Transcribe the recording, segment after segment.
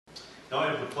Now I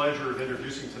have the pleasure of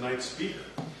introducing tonight's speaker.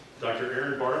 Dr.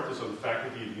 Aaron Barth is on the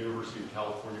faculty of the University of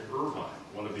California, Irvine,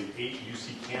 one of the 8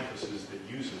 UC campuses that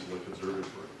uses Lick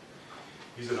Observatory.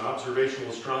 He's an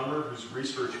observational astronomer whose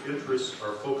research interests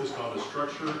are focused on the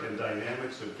structure and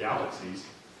dynamics of galaxies,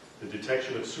 the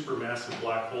detection of supermassive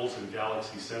black holes in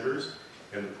galaxy centers,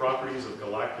 and the properties of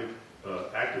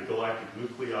active galactic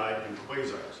nuclei and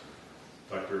quasars.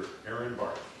 Dr. Aaron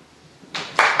Barth.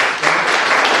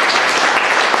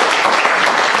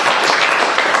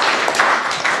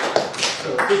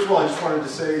 So first of all, I just wanted to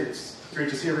say it's great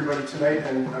to see everybody tonight,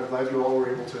 and I'm glad you all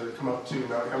were able to come up to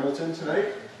Mount Hamilton tonight.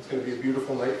 It's going to be a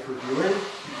beautiful night for viewing.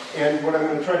 And what I'm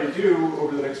going to try to do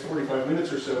over the next 45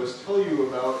 minutes or so is tell you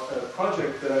about a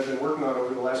project that I've been working on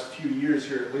over the last few years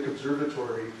here at Lick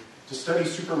Observatory to study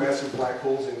supermassive black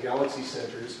holes in galaxy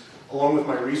centers, along with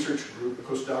my research group,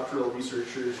 postdoctoral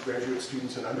researchers, graduate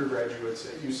students, and undergraduates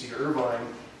at UC Irvine,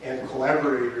 and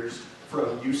collaborators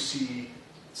from UC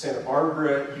Santa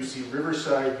Barbara, UC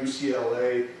Riverside,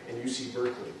 UCLA, and UC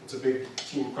Berkeley. It's a big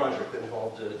team project that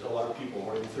involved a lot of people,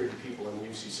 more than 30 people in the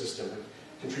UC system have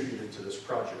contributed to this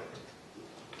project.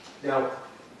 Now,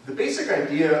 the basic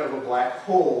idea of a black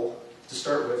hole, to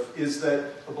start with, is that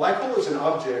a black hole is an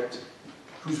object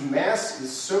whose mass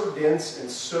is so dense and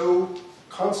so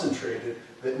concentrated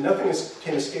that nothing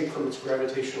can escape from its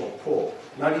gravitational pull.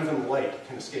 Not even light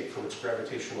can escape from its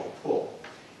gravitational pull.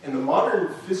 And the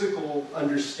modern physical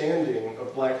understanding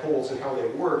of black holes and how they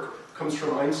work comes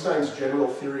from Einstein's general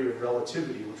theory of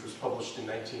relativity, which was published in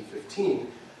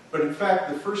 1915. But in fact,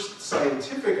 the first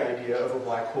scientific idea of a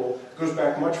black hole goes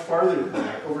back much farther than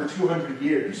that, over 200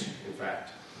 years, in fact.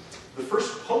 The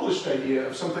first published idea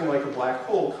of something like a black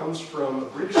hole comes from a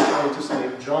British scientist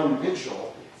named John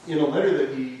Mitchell in a letter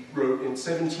that he wrote in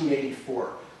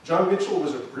 1784. John Mitchell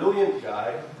was a brilliant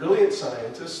guy, brilliant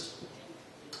scientist.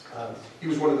 He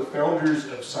was one of the founders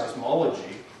of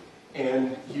seismology,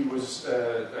 and he was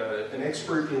an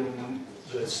expert in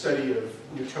the study of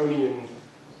Newtonian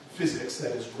physics,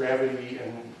 that is gravity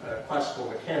and classical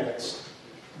mechanics,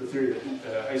 the theory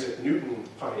that Isaac Newton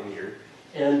pioneered.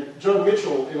 And John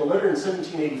Mitchell, in a letter in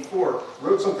 1784,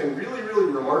 wrote something really,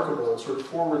 really remarkable and sort of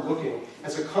forward-looking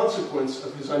as a consequence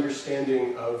of his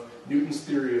understanding of Newton's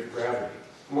theory of gravity.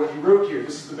 And what he wrote here,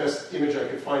 this is the best image I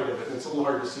could find of it, and it's a little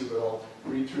hard to see, but I'll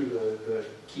read through the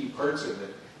key parts of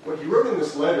it. What he wrote in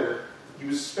this letter, he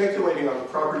was speculating on the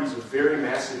properties of very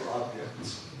massive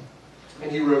objects.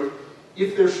 And he wrote,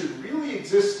 if there should really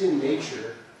exist in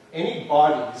nature any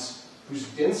bodies whose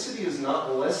density is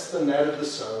not less than that of the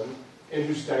sun, and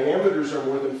whose diameters are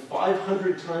more than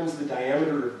 500 times the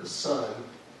diameter of the sun,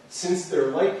 since their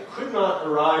light could not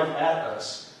arrive at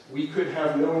us, we could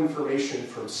have no information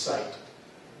from sight.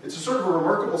 It's a sort of a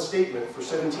remarkable statement for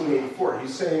 1784.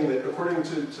 He's saying that according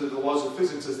to the laws of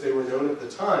physics as they were known at the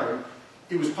time,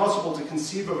 it was possible to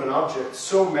conceive of an object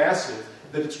so massive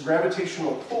that its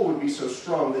gravitational pull would be so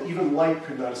strong that even light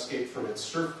could not escape from its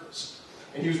surface.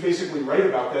 And he was basically right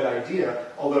about that idea,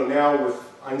 although now with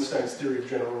Einstein's theory of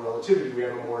general relativity, we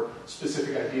have a more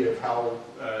specific idea of how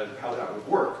that would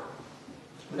work.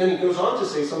 But then he goes on to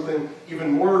say something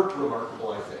even more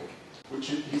remarkable, I think, which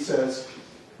he says,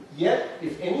 yet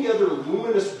if any other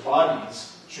luminous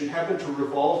bodies should happen to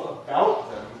revolve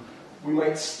about them, we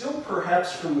might still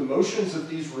perhaps from the motions of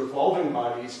these revolving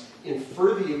bodies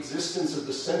infer the existence of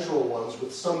the central ones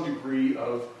with some degree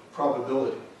of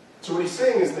probability. So what he's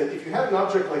saying is that if you had an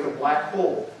object like a black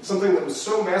hole, something that was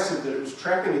so massive that it was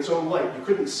trapping its own light, you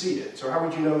couldn't see it. So how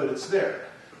would you know that it's there?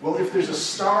 Well, if there's a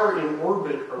star in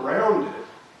orbit around it,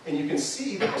 and you can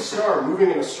see a star moving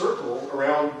in a circle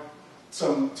around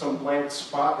some blank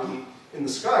spot in the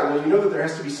sky, well, you know that there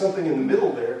has to be something in the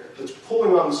middle there that's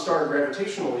pulling on the star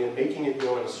gravitationally and making it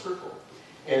go in a circle.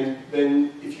 And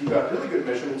then if you got really good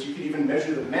measurements, you could even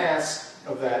measure the mass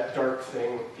of that dark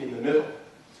thing in the middle.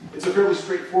 It's a fairly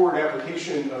straightforward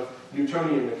application of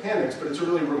Newtonian mechanics, but it's a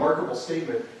really remarkable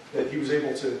statement that he was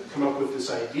able to come up with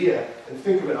this idea and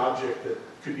think of an object that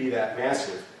could be that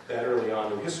massive that early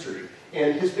on in history.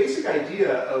 And his basic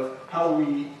idea of how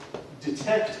we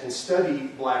detect and study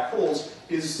black holes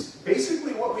is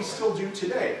basically what we still do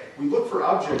today. We look for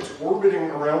objects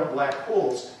orbiting around black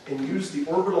holes and use the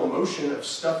orbital motion of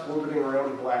stuff orbiting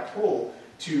around a black hole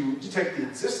to detect the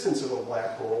existence of a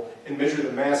black hole and measure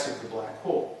the mass of the black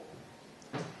hole.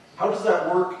 How does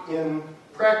that work in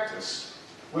practice?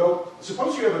 Well,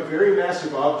 suppose you have a very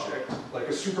massive object, like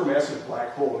a supermassive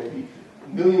black hole, maybe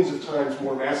millions of times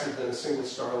more massive than a single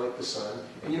star like the sun,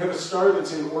 and you have a star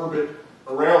that's in orbit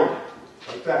around it,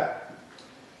 like that.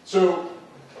 So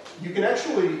you can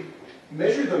actually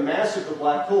measure the mass of the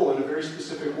black hole in a very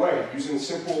specific way using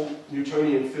simple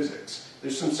Newtonian physics.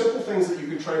 There's some simple things that you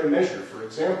could try to measure. For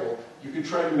example, you could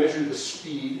try to measure the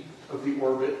speed of the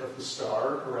orbit of the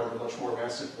star around a much more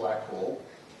massive black hole,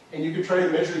 and you could try to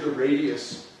measure the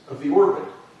radius of the orbit.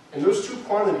 And those two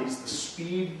quantities, the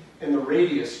speed and the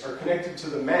radius, are connected to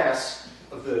the mass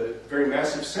of the very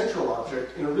massive central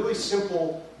object in a really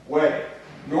simple way.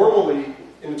 Normally,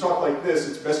 in a talk like this,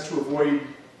 it's best to avoid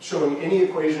showing any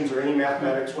equations or any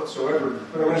mathematics whatsoever,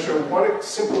 but I'm going to show one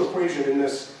simple equation in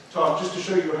this talk just to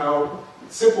show you how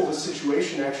simple the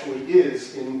situation actually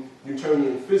is in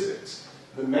Newtonian physics.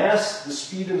 The mass, the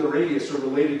speed, and the radius are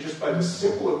related just by this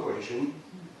simple equation.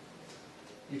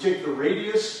 You take the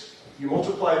radius, you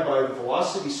multiply it by the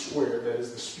velocity squared, that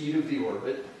is the speed of the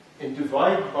orbit, and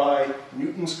divide by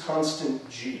Newton's constant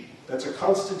g. That's a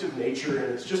constant of nature,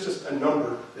 and it's just a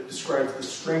number that describes the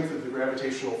strength of the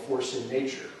gravitational force in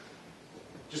nature.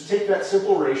 Just take that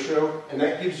simple ratio, and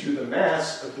that gives you the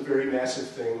mass of the very massive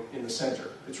thing in the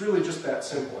center. It's really just that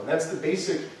simple, and that's the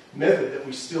basic method that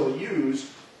we still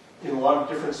use in a lot of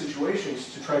different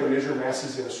situations to try to measure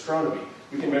masses in astronomy.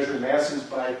 We can measure masses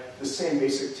by the same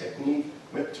basic technique,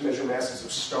 to measure masses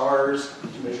of stars,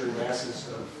 to measure masses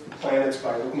of planets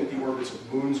by looking at the orbits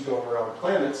of moons going around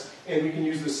planets, and we can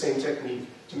use the same technique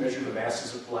to measure the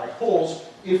masses of black holes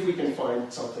if we can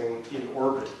find something in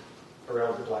orbit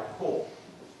around the black hole.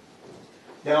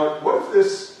 Now, what if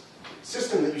this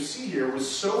system that you see here was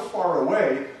so far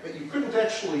away that you couldn't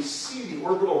actually see the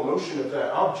orbital motion of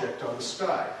that object on the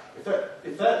sky?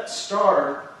 If that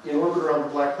star in orbit around the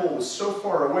black hole was so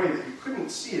far away that you couldn't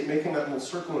see it making that little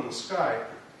circle in the sky,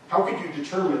 how could you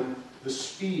determine the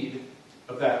speed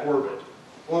of that orbit?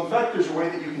 Well, in fact, there's a way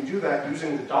that you can do that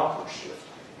using the Doppler shift.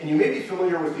 And you may be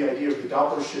familiar with the idea of the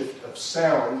Doppler shift of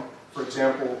sound. For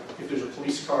example, if there's a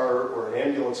police car or an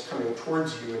ambulance coming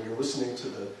towards you and you're listening to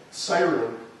the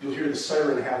siren, you'll hear the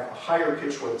siren have a higher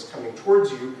pitch when it's coming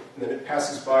towards you, and then it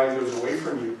passes by and goes away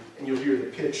from you, and you'll hear the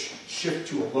pitch shift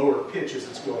to a lower pitch as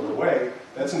it's going away.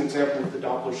 That's an example of the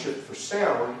Doppler shift for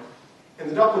sound. And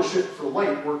the Doppler shift for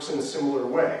light works in a similar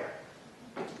way.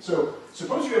 So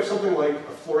suppose you have something like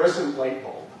a fluorescent light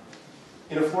bulb.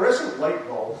 In a fluorescent light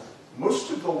bulb,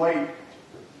 most of the light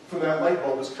from that light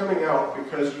bulb is coming out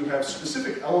because you have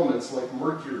specific elements like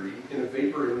mercury in a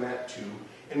vapor in that tube.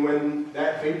 And when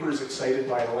that vapor is excited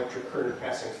by an electric current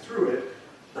passing through it,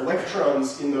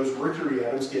 electrons in those mercury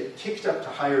atoms get kicked up to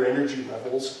higher energy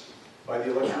levels by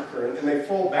the electric current, and they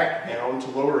fall back down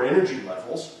to lower energy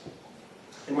levels.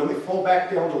 And when they fall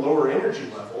back down to lower energy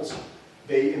levels,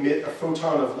 they emit a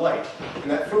photon of light. And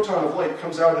that photon of light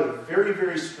comes out at a very,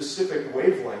 very specific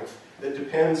wavelength that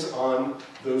depends on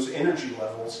those energy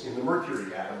levels in the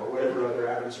mercury atom or whatever other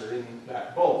atoms are in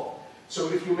that bulb.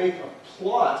 So if you make a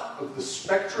plot of the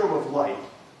spectrum of light,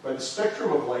 by the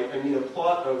spectrum of light I mean a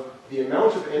plot of the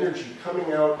amount of energy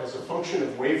coming out as a function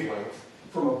of wavelength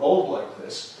from a bulb like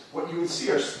this, what you would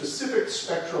see are specific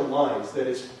spectral lines, that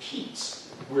is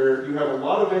peaks, where you have a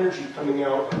lot of energy coming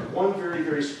out at one very,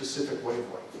 very specific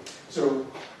wavelength. So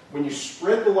when you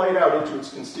spread the light out into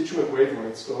its constituent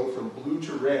wavelengths, going from blue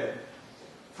to red,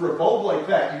 for a bulb like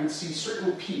that, you would see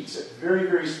certain peaks at very,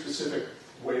 very specific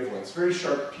wavelengths, very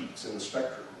sharp peaks in the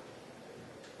spectrum.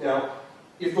 Now,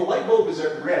 if the light bulb is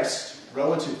at rest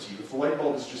relative to you, if the light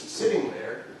bulb is just sitting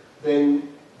there,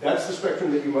 then that's the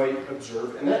spectrum that you might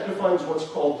observe, and that defines what's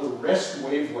called the rest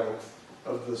wavelength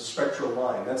of the spectral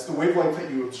line. That's the wavelength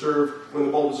that you observe when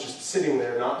the bulb is just sitting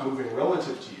there, not moving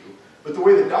relative to you. But the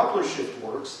way the Doppler shift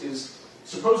works is,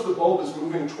 suppose the bulb is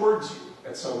moving towards you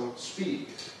at some speed.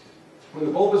 When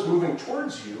the bulb is moving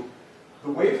towards you, the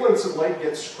wavelengths of light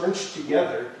get scrunched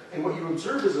together, and what you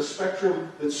observe is a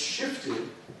spectrum that's shifted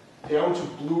down to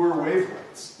bluer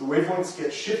wavelengths. The wavelengths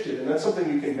get shifted, and that's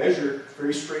something you can measure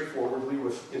very straightforwardly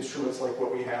with instruments like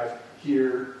what we have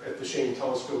here at the Shane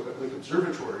Telescope at Lick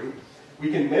Observatory. We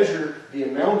can measure the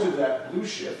amount of that blue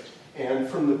shift, and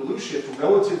from the blue shift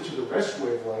relative to the rest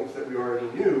wavelength that we already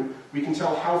knew, we can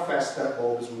tell how fast that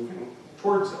bulb is moving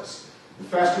towards us. The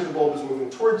faster the bulb is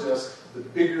moving towards us, the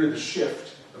bigger the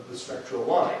shift of the spectral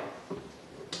line.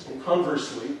 And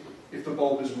conversely, if the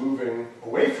bulb is moving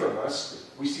away from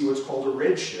us, we see what's called a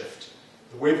red shift.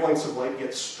 The wavelengths of light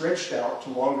get stretched out to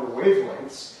longer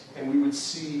wavelengths, and we would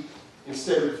see,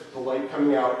 instead of the light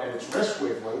coming out at its rest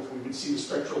wavelength, we would see the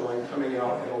spectral line coming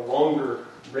out at a longer,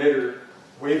 redder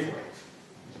wavelength.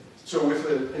 So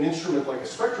with an instrument like a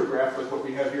spectrograph, like what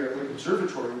we have here at Lick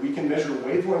Observatory, we can measure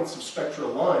wavelengths of spectral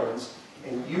lines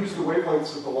and use the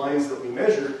wavelengths of the lines that we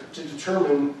measure to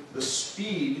determine the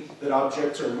speed that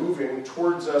objects are moving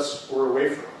towards us or away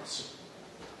from us.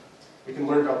 We can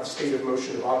learn about the state of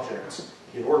motion of objects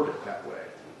in orbit that way.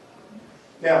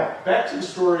 Now, back to the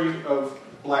story of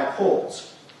black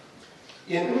holes.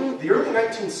 In the early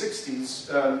 1960s,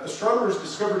 astronomers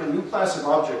discovered a new class of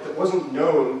object that wasn't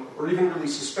known or even really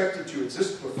suspected to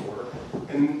exist before.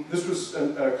 And this was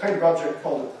a kind of object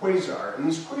called a quasar. And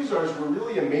these quasars were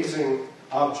really amazing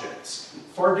objects,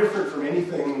 far different from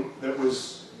anything that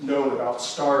was known about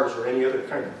stars or any other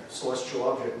kind of celestial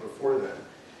object before then.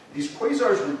 These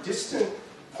quasars were distant,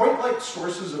 point-like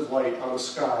sources of light on the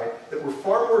sky that were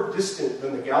far more distant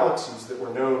than the galaxies that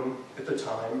were known at the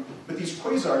time. But these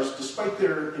quasars, despite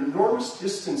their enormous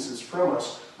distances from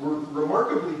us, were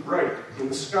remarkably bright in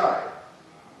the sky.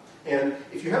 And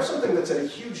if you have something that's at a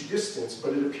huge distance,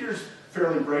 but it appears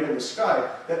fairly bright in the sky,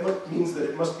 that means that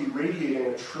it must be radiating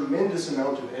a tremendous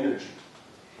amount of energy.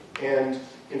 And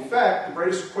in fact, the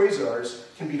brightest quasars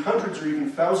can be hundreds or even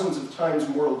thousands of times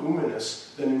more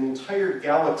luminous than an entire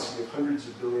galaxy of hundreds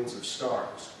of billions of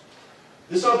stars.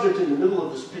 This object in the middle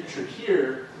of this picture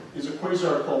here is a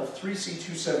quasar called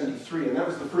 3C273, and that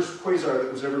was the first quasar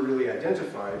that was ever really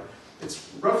identified. It's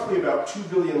roughly about 2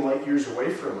 billion light years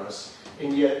away from us,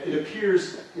 and yet it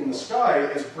appears in the sky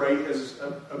as bright as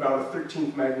about a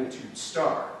 13th magnitude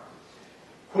star.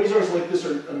 Quasars like this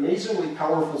are amazingly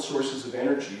powerful sources of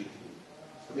energy.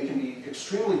 They can be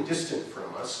extremely distant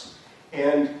from us,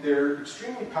 and they're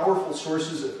extremely powerful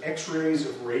sources of X-rays,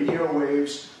 of radio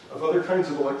waves, of other kinds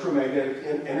of electromagnetic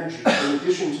energy, in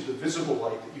addition to the visible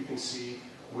light that you can see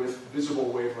with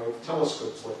visible wavelength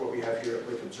telescopes like what we have here at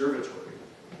Lick Observatory.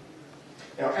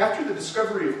 Now, after the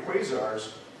discovery of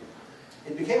quasars,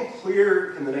 it became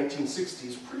clear in the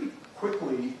 1960s pretty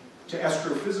quickly to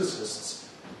astrophysicists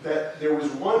that there was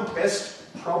one best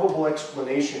probable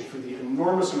explanation for the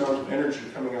enormous amount of energy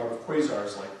coming out of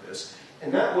quasars like this,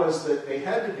 and that was that they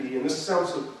had to be, and this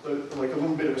sounds like a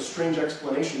little bit of a strange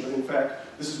explanation, but in fact,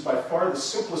 this is by far the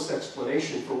simplest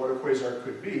explanation for what a quasar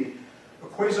could be. A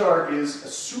quasar is a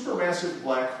supermassive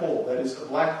black hole, that is, a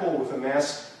black hole with a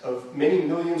mass of many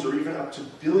millions or even up to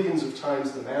billions of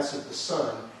times the mass of the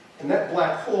sun, and that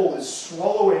black hole is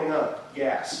swallowing up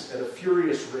gas at a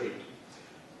furious rate,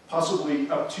 possibly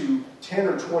up to 10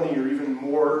 or 20 or even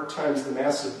more times the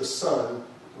mass of the sun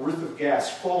worth of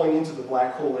gas falling into the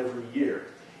black hole every year.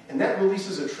 And that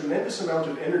releases a tremendous amount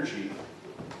of energy,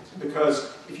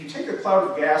 because if you take a cloud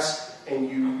of gas and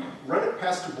you run it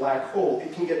past a black hole,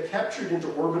 it can get captured into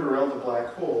orbit around the black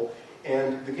hole,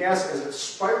 and the gas, as it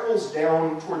spirals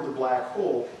down toward the black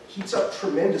hole, heats up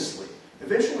tremendously.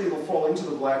 Eventually it'll fall into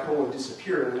the black hole and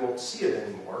disappear, and we won't see it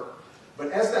anymore.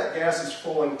 But as that gas is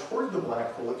falling toward the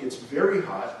black hole, it gets very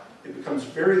hot, it becomes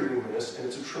very luminous, and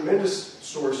it's a tremendous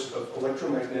source of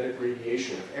electromagnetic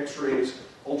radiation, of X-rays,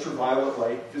 ultraviolet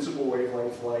light, visible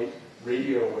wavelength light,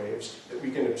 radio waves that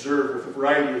we can observe with a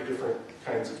variety of different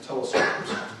kinds of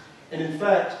telescopes. And in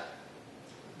fact,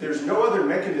 there's no other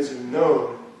mechanism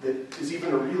known that is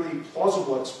even a really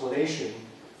plausible explanation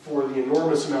for the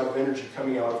enormous amount of energy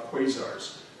coming out of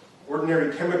quasars.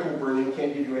 Ordinary chemical burning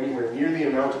can't give you anywhere near the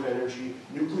amount of energy.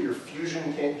 Nuclear fusion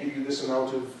can't give you this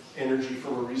amount of energy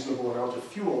from a reasonable amount of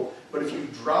fuel. But if you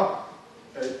drop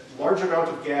a large amount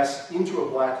of gas into a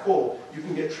black hole, you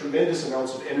can get tremendous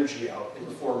amounts of energy out in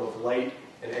the form of light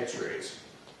and X-rays.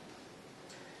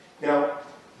 Now,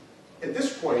 at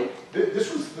this point,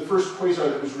 this was the first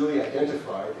quasar that was really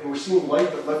identified, and we're seeing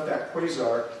light that left that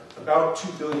quasar about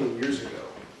 2 billion years ago.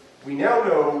 We now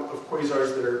know of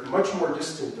quasars that are much more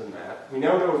distant than that. We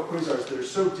now know of quasars that are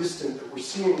so distant that we're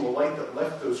seeing the light that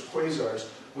left those quasars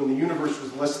when the universe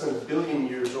was less than 1 billion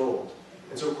years old.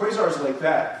 And so quasars like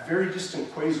that, very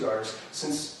distant quasars,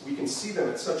 since we can see them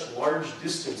at such large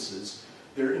distances,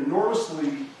 they're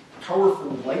enormously powerful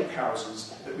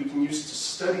lighthouses that we can use to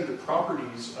study the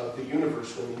properties of the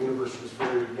universe when the universe was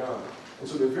very young. And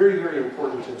so they're very, very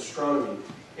important in astronomy.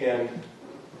 And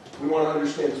we want to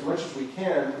understand as much as we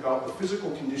can about the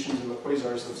physical conditions in the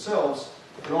quasars themselves,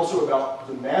 and also about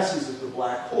the masses of the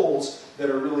black holes that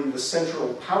are really the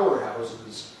central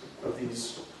powerhouses of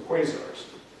these quasars.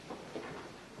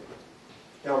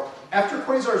 Now, after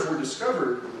quasars were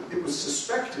discovered, it was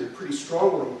suspected pretty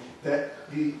strongly that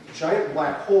the giant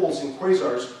black holes in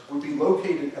quasars would be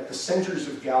located at the centers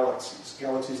of galaxies,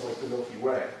 galaxies like the Milky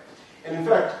Way. And in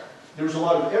fact, there was a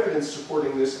lot of evidence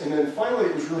supporting this, and then finally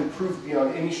it was really proved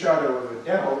beyond any shadow of a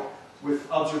doubt with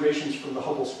observations from the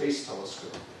Hubble Space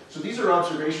Telescope. So these are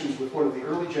observations with one of the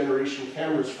early generation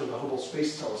cameras from the Hubble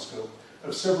Space Telescope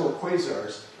of several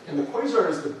quasars, and the quasar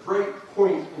is the bright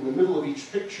point in the middle of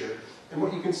each picture, and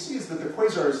what you can see is that the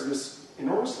quasar is this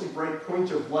enormously bright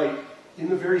point of light in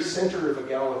the very center of a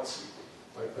galaxy,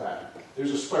 like that.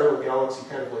 There's a spiral galaxy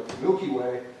kind of like the Milky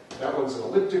Way, That one's an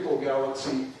elliptical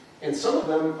galaxy. And some of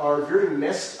them are very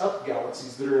messed up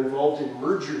galaxies that are involved in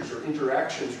mergers or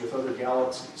interactions with other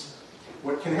galaxies.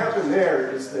 What can happen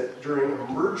there is that during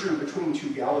a merger between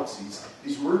two galaxies,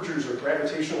 these mergers are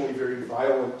gravitationally very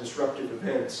violent, disruptive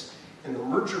events, and the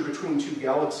merger between two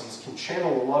galaxies can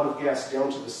channel a lot of gas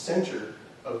down to the center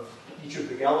of each of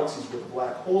the galaxies where the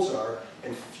black holes are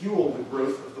and fuel the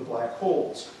growth of the black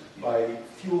holes by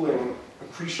fueling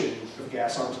accretion of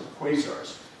gas onto the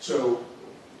quasars. So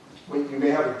you may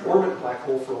have a dormant black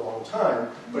hole for a long time,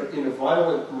 but in a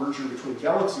violent merger between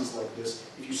galaxies like this,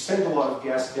 if you send a lot of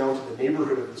gas down to the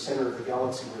neighborhood of the center of the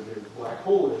galaxy where the black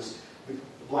hole is, the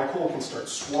black hole can start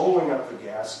swallowing up the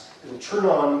gas. It'll turn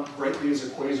on brightly as a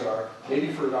quasar,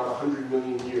 maybe for about 100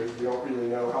 million years. We don't really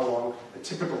know how long a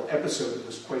typical episode of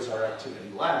this quasar activity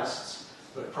lasts,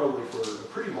 but probably for a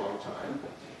pretty long time.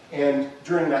 And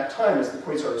during that time, as the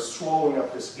quasar is swallowing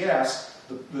up this gas,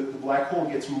 the black hole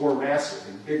gets more massive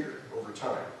and bigger over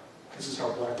time. This is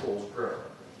how black holes grow.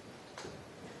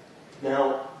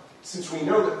 Now, since we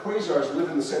know that quasars live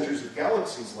in the centers of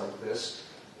galaxies like this,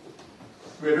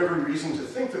 we have every reason to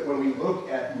think that when we look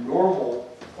at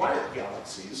normal quiet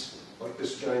galaxies, like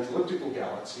this giant elliptical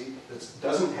galaxy that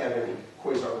doesn't have any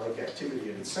quasar-like activity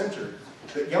at its center,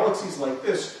 that galaxies like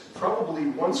this probably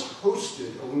once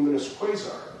hosted a luminous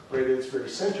quasar right at its very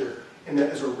center, and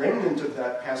that as a remnant of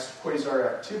that past quasar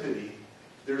activity,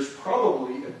 there's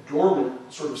probably a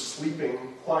dormant, sort of sleeping,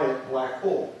 quiet black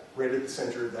hole right at the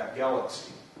center of that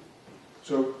galaxy.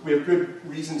 So we have good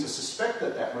reason to suspect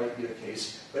that that might be the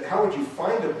case, but how would you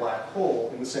find a black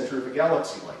hole in the center of a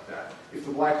galaxy like that? If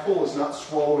the black hole is not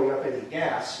swallowing up any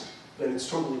gas, then it's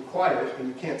totally quiet and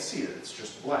you can't see it, it's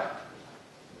just black.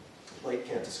 Light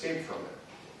can't escape from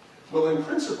it. Well, in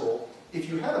principle, if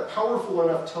you had a powerful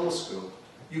enough telescope,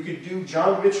 you could do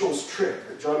John Mitchell's trick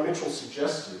that John Mitchell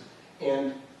suggested,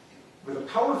 and with a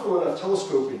powerful enough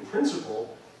telescope in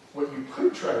principle, what you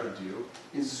could try to do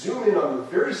is zoom in on the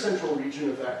very central region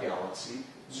of that galaxy,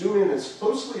 zoom in as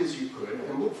closely as you could,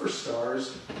 and look for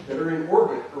stars that are in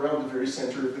orbit around the very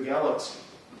center of the galaxy.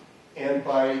 And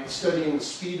by studying the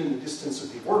speed and the distance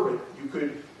of the orbit, you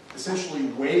could essentially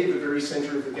weigh the very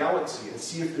center of the galaxy and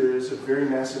see if there is a very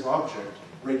massive object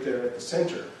right there at the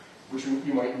center, which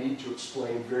you might need to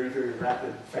explain very, very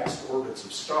rapid, fast orbits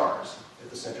of stars at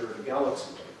the center of a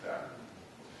galaxy like that.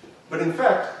 But in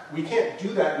fact, we can't do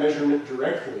that measurement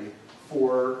directly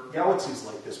for galaxies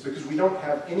like this because we don't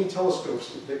have any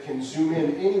telescopes that can zoom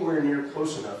in anywhere near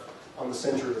close enough on the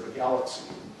center of a galaxy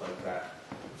like that.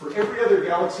 For every other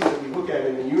galaxy that we look at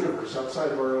in the universe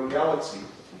outside of our own galaxy,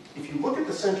 if you look at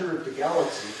the center of the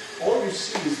galaxy, all you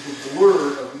see is the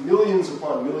blur of millions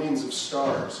upon millions of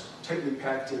stars tightly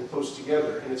packed in close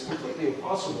together, and it's completely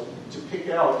impossible to pick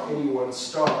out any one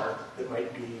star that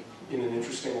might be in an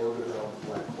interesting orbit around the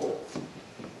black hole.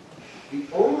 The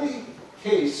only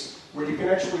case where you can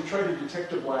actually try to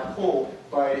detect a black hole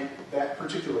by that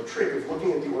particular trick of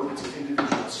looking at the orbits of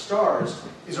individual stars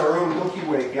is our own Milky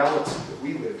Way galaxy that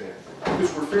we live in,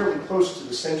 because we're fairly close to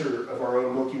the center of our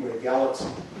own Milky Way galaxy.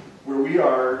 Where we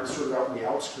are sort of out in the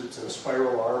outskirts in a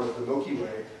spiral arm of the Milky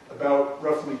Way, about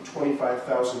roughly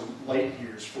 25,000 light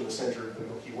years from the center of the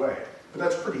Milky Way. But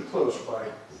that's pretty close by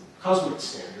cosmic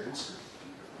standards.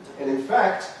 And in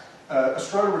fact,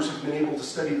 astronomers have been able to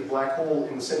study the black hole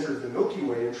in the center of the Milky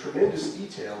Way in tremendous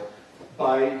detail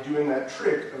by doing that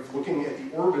trick of looking at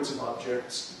the orbits of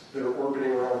objects that are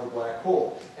orbiting around the black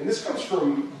hole. And this comes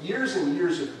from years and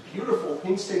years of beautiful,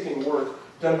 painstaking work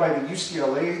done by the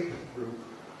UCLA group,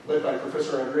 led by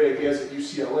Professor Andrea Ghez at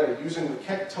UCLA, using the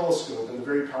Keck telescope and the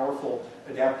very powerful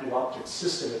adaptive optics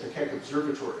system at the Keck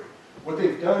Observatory. What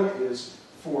they've done is,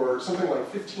 for something like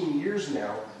 15 years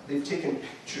now, they've taken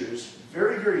pictures,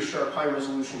 very, very sharp,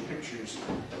 high-resolution pictures,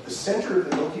 of the center of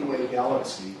the Milky Way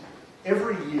galaxy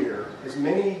every year, as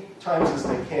many times as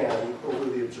they can over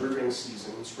the observing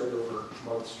season, spread over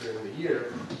months during the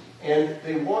year, and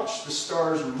they watch the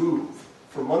stars move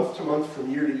from month to month,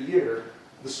 from year to year.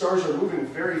 The stars are moving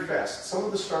very fast. Some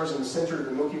of the stars in the center of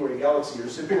the Milky Way galaxy are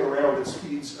zipping around at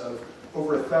speeds of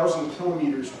over 1,000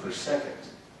 kilometers per second.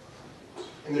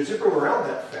 And they're zipping around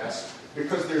that fast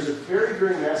because there's a very,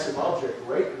 very massive object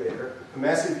right there, a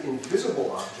massive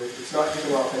invisible object that's not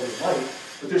giving off any light,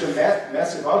 but there's a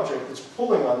massive object that's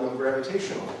pulling on them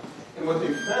gravitationally. And what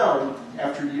they've found,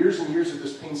 after years and years of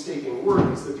this painstaking work,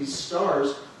 is that these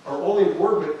stars are all in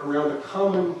orbit around a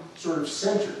common sort of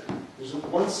center. There's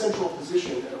one central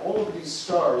position, and all of these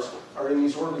stars are in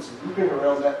these orbits looping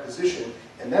around that position,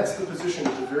 and that's the position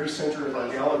at the very center of our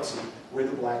galaxy where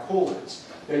the black hole is.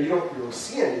 Now, you don't really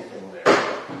see anything there.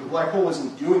 The black hole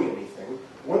isn't doing anything.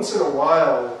 once in a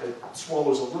while, it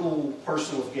swallows a little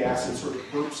parcel of gas and sort of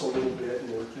burps a little bit, and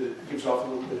it gives off a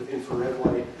little bit of infrared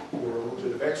light or a little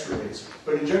bit of X-rays.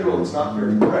 But in general, it's not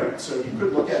very bright, so you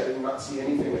could look at it and not see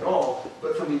anything at all.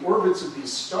 But from the orbits of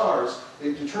these stars,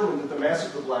 they've determined that the mass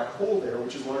of the black hole there,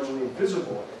 which is largely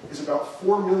invisible, is about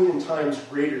 4 million times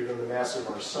greater than the mass of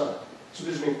our sun. So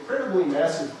there's an incredibly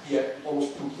massive, yet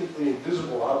almost completely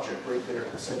invisible object right there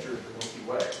at the center of the Milky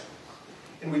Way.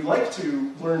 And we'd like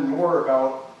to learn more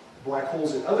about black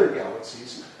holes in other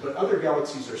galaxies, but other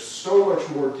galaxies are so much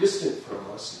more distant from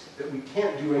us that we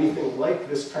can't do anything like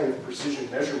this kind of precision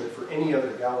measurement for any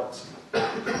other galaxy.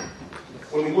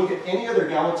 When we look at any other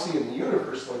galaxy in the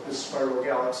universe, like this spiral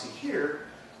galaxy here,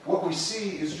 what we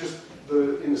see is just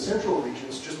in the central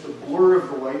regions, just the blur of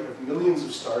the light of millions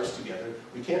of stars together.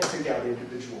 We can't pick out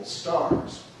individual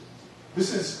stars.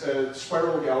 This is a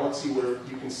spiral galaxy where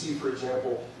you can see, for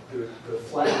example, the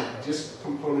flattened disk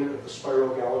component of the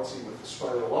spiral galaxy with the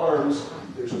spiral arms.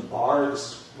 There's a bar, this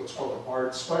is what's called a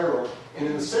barred spiral. And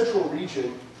in the central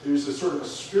region, there's a sort of a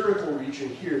spherical region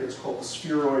here that's called the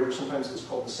spheroid, or sometimes it's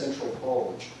called the central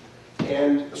bulge.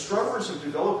 And astronomers have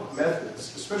developed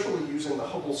methods, especially using the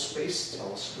Hubble Space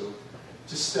Telescope,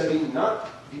 to study not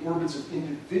the orbits of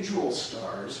individual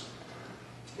stars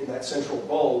in that central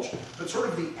bulge, but sort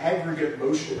of the aggregate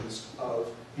motions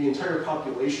of the entire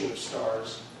population of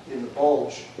stars in the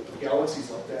bulge of galaxies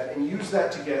like that, and use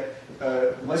that to get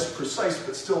less precise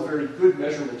but still very good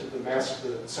measurement of the mass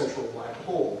of the central black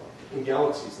hole in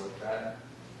galaxies like that.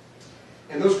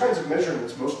 And those kinds of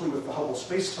measurements, mostly with the Hubble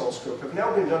Space Telescope, have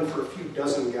now been done for a few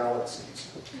dozen galaxies.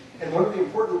 And one of the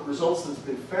important results that's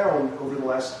been found over the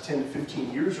last 10 to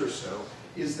 15 years or so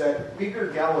is that bigger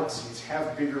galaxies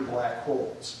have bigger black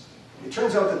holes. It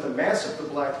turns out that the mass of the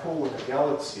black hole in a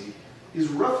galaxy is,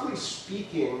 roughly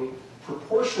speaking,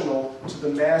 proportional to the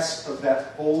mass of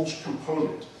that bulge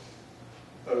component,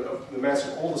 of the mass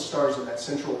of all the stars in that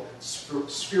central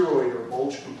spheroid or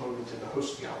bulge component in the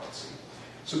host galaxy.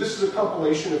 So this is a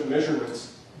compilation of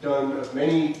measurements done of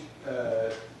many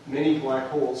black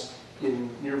holes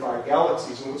in nearby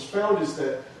galaxies. And what's found is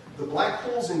that the black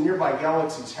holes in nearby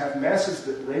galaxies have masses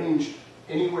that range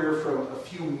anywhere from a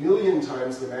few million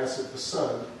times the mass of the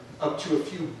sun up to a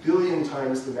few billion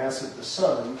times the mass of the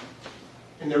sun.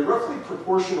 And they're roughly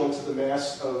proportional to the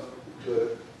mass of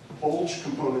the bulge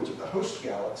component of the host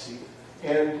galaxy.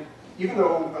 And even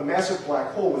though a massive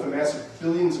black hole with a mass of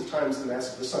billions of times the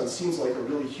mass of the sun seems like a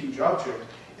really huge object,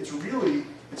 it's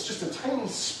just a tiny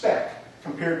speck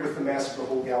compared with the mass of the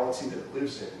whole galaxy that it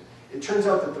lives in. It turns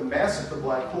out that the mass of the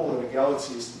black hole in a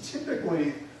galaxy is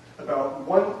typically about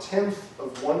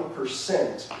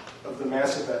 0.1% of the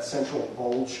mass of that central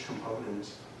bulge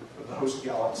component of the host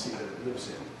galaxy that it lives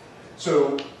in.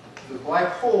 So the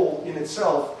black hole in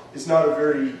itself is not a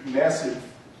very massive,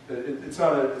 it's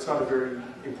not a very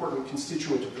important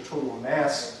constituent of the total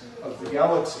mass of the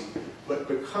galaxy, but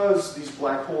because these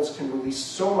black holes can release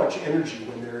so much energy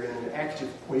when they're in an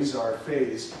active quasar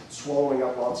phase, swallowing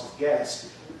up lots of gas,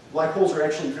 black holes are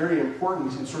actually very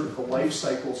important in sort of the life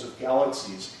cycles of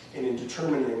galaxies and in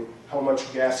determining how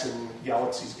much gas in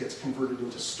galaxies gets converted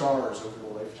into stars over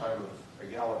the lifetime of a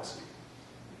galaxy.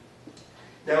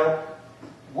 Now,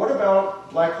 what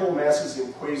about black hole masses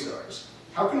in quasars?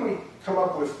 How can we come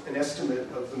up with an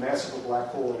estimate of the mass of a black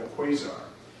hole in a quasar?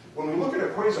 When we look at a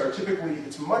quasar, typically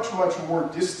it's much, much more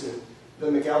distant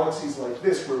than the galaxies like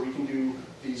this, where we can do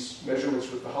these measurements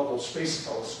with the Hubble Space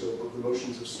Telescope of the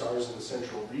motions of stars in the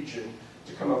central region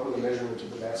to come up with a measurement of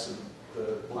the mass of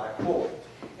the black hole.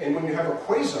 And when you have a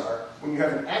quasar, when you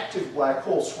have an active black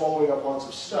hole swallowing up lots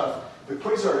of stuff, the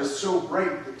quasar is so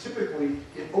bright that typically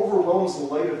it overwhelms the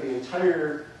light of the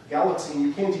entire galaxy, and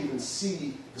you can't even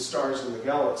see the stars in the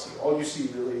galaxy. All you see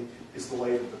really is the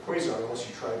light of the quasar, unless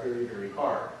you try very, very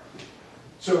hard.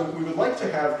 So we would like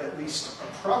to have at least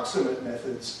approximate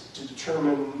methods to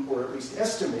determine, or at least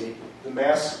estimate, the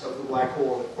mass of the black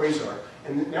hole in a quasar.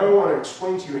 And now I want to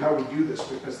explain to you how we do this,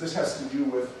 because this has to do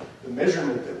with the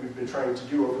measurement that we've been trying to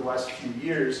do over the last few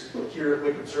years here at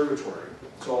Lick Observatory.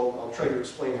 So I'll try to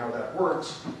explain how that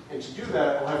works. And to do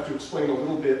that, I'll have to explain a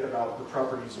little bit about the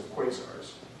properties of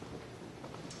quasars.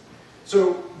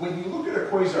 So when you look at a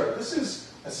quasar, this is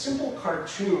a simple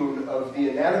cartoon of the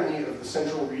anatomy of the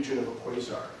central region of a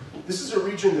quasar. This is a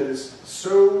region that is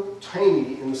so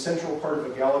tiny in the central part of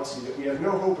a galaxy that we have no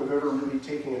hope of ever really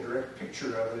taking a direct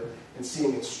picture of it and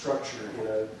seeing its structure in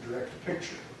a direct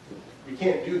picture. We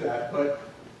can't do that, but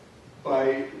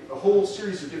by a whole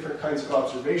series of different kinds of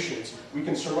observations, we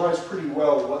can surmise pretty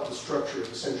well what the structure of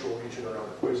the central region around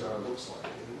a quasar looks like,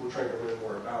 and we're trying to learn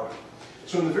more about it.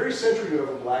 So in the very center you have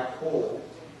a black hole,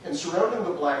 And surrounding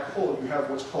the black hole, you have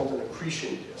what's called an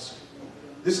accretion disk.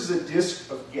 This is a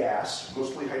disk of gas,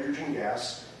 mostly hydrogen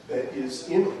gas, that is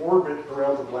in orbit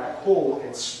around the black hole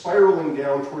and spiraling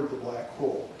down toward the black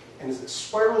hole. And as it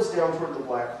spirals down toward the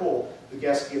black hole, the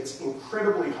gas gets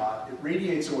incredibly hot. It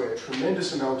radiates away a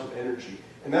tremendous amount of energy.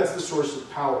 And that's the source of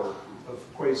power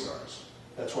of quasars.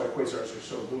 That's why quasars are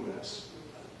so luminous.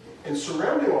 And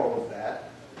surrounding all of that,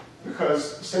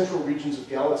 because central regions of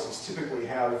galaxies typically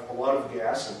have a lot of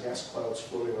gas and gas clouds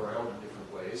floating around in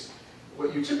different ways,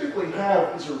 what you typically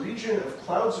have is a region of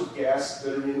clouds of gas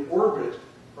that are in orbit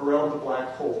around the black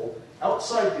hole,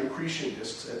 outside the accretion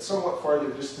disks at somewhat farther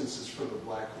distances from the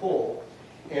black hole.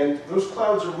 And those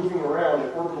clouds are moving around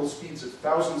at orbital speeds of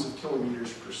thousands of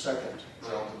kilometers per second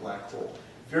around the black hole.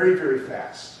 Very, very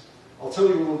fast. I'll tell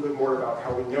you a little bit more about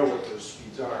how we know what those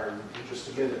speeds are in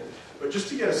just a minute. But just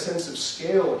to get a sense of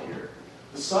scale here,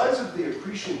 the size of the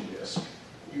accretion disk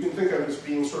you can think of as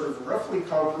being sort of roughly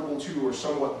comparable to or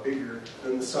somewhat bigger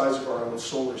than the size of our own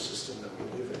solar system that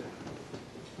we live in.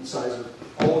 The size of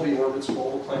all of the orbits of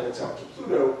all the planets out to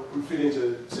Pluto would fit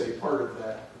into, say, part of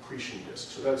that accretion disk.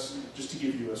 So that's just to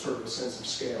give you a sort of a sense of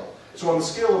scale. So on the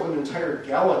scale of an entire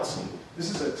galaxy,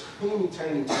 this is a tiny,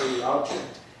 tiny, tiny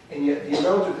object. And yet the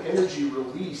amount of energy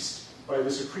released by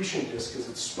this accretion disk as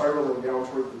it's spiraling down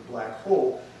toward the black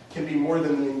hole can be more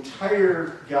than the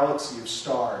entire galaxy of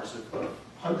stars, of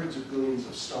hundreds of billions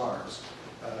of stars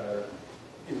that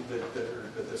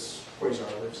this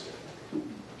quasar lives in.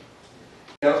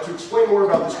 Now, to explain more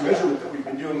about this measurement that we've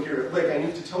been doing here at Lick, I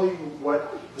need to tell you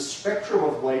what the spectrum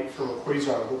of light from a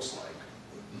quasar looks like.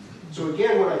 So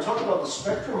again, when I talk about the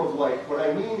spectrum of light, what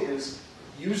I mean is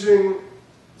using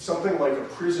something like a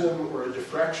prism or a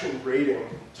diffraction grating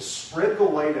to spread the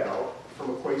light out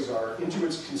from a quasar into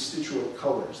its constituent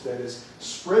colors. That is,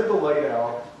 spread the light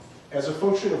out as a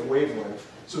function of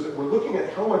wavelength so that we're looking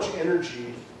at how much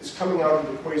energy is coming out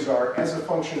of the quasar as a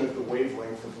function of the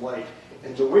wavelength of light.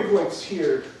 And the wavelengths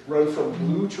here run from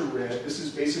blue to red. This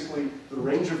is basically the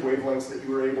range of wavelengths that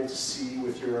you were able to see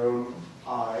with your own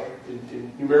eye.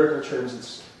 In numerical terms,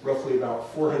 it's roughly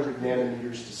about 400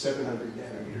 nanometers to 700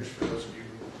 nanometers for those of you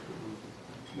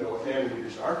who know what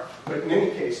nanometers are. But in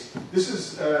any case, this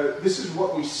is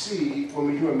what we see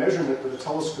when we do a measurement with a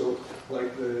telescope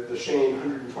like the Shane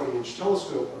 120-inch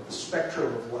telescope of the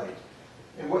spectrum of light.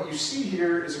 And what you see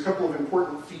here is a couple of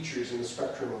important features in the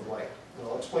spectrum of light. And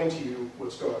I'll explain to you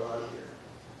what's going on here.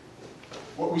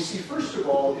 What we see, first of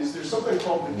all, is there's something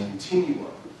called the continuum.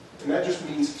 And that just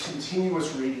means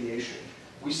continuous radiation.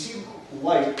 We see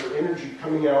light or energy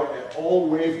coming out at all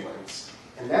wavelengths.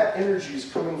 And that energy is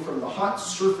coming from the hot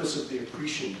surface of the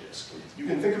accretion disk. You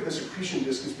can think of this accretion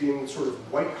disk as being sort of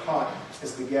white hot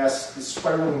as the gas is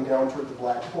spiraling down toward the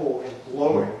black hole and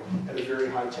glowing at a very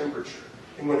high temperature.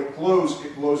 And when it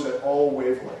glows at all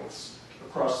wavelengths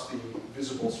across the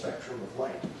visible spectrum of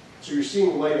light. So you're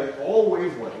seeing light at all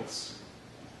wavelengths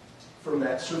from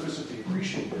that surface of the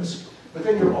accretion disk. But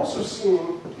then you're also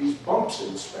seeing these bumps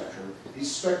in the spectrum,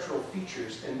 these spectral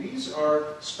features, and these are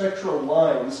spectral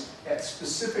lines at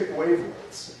specific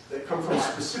wavelengths that come from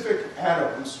specific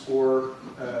atoms or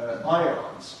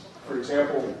ions. For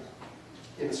example,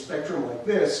 in a spectrum like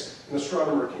this, an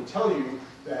astronomer can tell you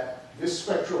that this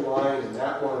spectral line and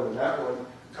that one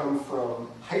come from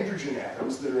hydrogen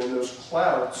atoms that are in those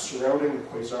clouds surrounding the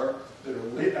quasar that are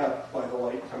lit up by the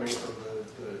light coming from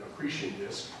the accretion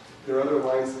disk. There are other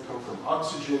lines that come from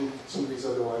oxygen. Some of these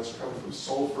other lines come from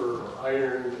sulfur or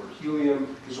iron or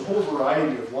helium. There's a whole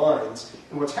variety of lines.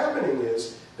 And what's happening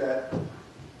is that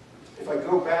if I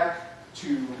go back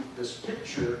to this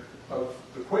picture of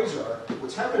the quasar,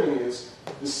 what's happening is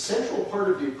the central part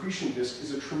of the accretion disk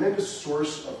is a tremendous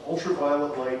source of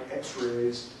ultraviolet light,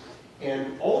 X-rays,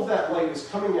 and all of that light is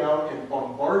coming out and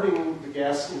bombarding the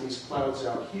gas in these clouds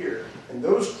out here. And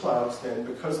those clouds then,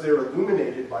 because they're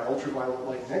illuminated by ultraviolet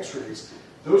light and X-rays,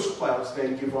 those clouds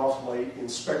then give off light in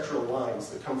spectral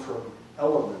lines that come from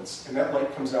elements. And that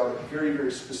light comes out at very,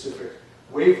 very specific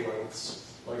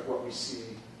wavelengths, like what we see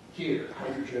here: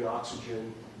 hydrogen,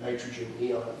 oxygen, nitrogen,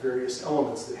 neon, various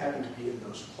elements that happen to be in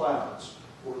those clouds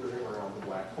orbiting around the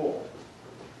black hole.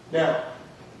 Now,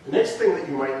 the next thing that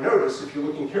you might notice, if you're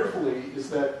looking carefully,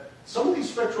 is that some of these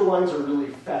spectral lines are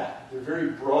really fat. They're very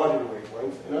broad in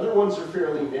wavelength, and other ones are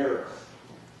fairly narrow.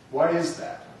 Why is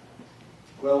that?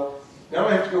 Well, now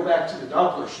I have to go back to the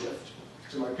Doppler shift,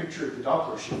 to my picture of the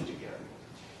Doppler shift again.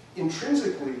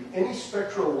 Intrinsically, any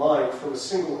spectral line from a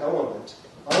single element,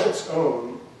 on its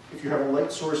own, if you have a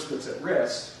light source that's at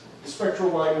rest, the spectral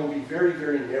line will be very,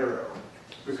 very narrow.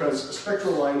 Because a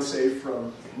spectral line, say,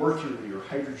 from mercury or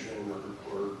hydrogen or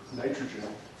nitrogen,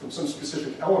 from some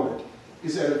specific element,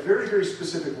 is at a very, very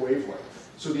specific wavelength.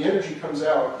 So the energy comes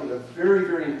out in a very,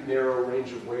 very narrow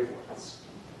range of wavelengths.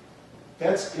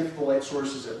 That's if the light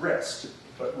source is at rest.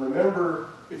 But remember,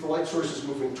 if the light source is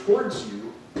moving towards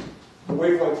you, the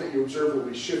wavelength that you observe will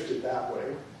be shifted that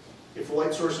way. If the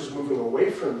light source is moving away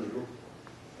from you,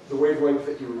 the wavelength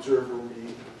that you observe will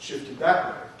be shifted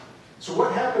that way. So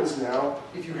what happens now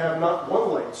if you have not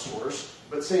one light source,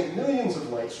 but say millions of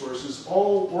light sources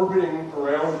all orbiting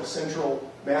around a central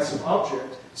massive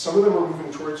object? Some of them are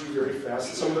moving towards you very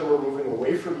fast, some of them are moving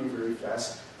away from you very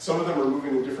fast, some of them are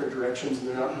moving in different directions and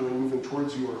they're not really moving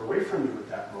towards you or away from you at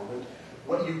that moment.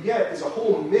 What you get is a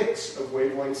whole mix of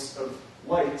wavelengths of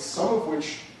light, some of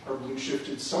which are blue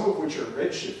shifted, some of which are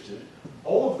red shifted.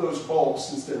 All of those bulbs,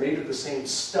 since they're made of the same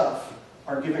stuff,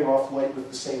 are giving off light with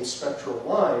the same spectral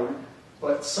line,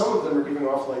 but some of them are giving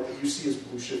off light that you see as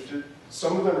blue shifted,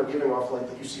 some of them are giving off light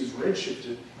that you see as red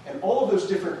shifted, and all of those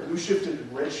different blue shifted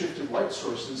and red shifted light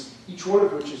sources, each one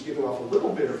of which is giving off a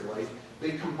little bit of light,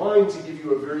 they combine to give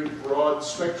you a very broad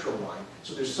spectral line.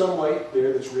 So there's some light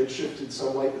there that's red shifted,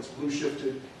 some light that's blue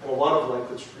shifted, and a lot of light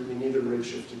that's really neither red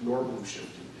shifted nor blue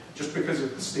shifted, just because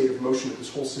of the state of motion of this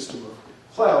whole system of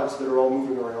clouds that are all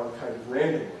moving around kind of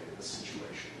randomly in this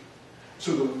situation.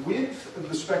 So the width of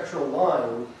the spectral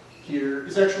line here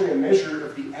is actually a measure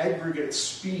of the aggregate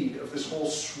speed of this whole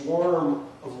swarm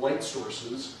of light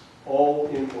sources all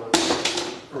in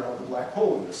orbit around the black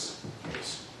hole in this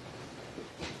case.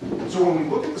 So when we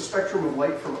look at the spectrum of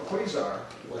light from a quasar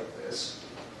like this,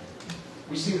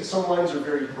 we see that some lines are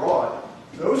very broad.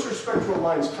 Those are spectral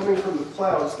lines coming from the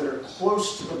clouds that are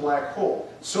close to the black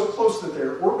hole, so close that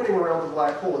they're orbiting around the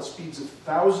black hole at speeds of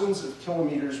thousands of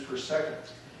kilometers per second.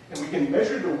 And we can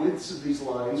measure the widths of these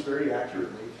lines very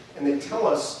accurately, and they tell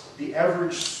us the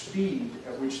average speed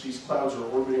at which these clouds are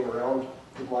orbiting around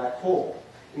the black hole.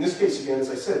 In this case, again, as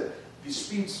I said, these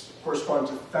speeds correspond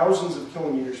to thousands of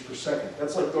kilometers per second.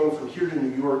 That's like going from here to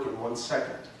New York in 1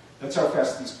 second. That's how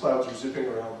fast these clouds are zipping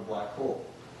around the black hole.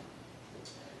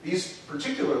 These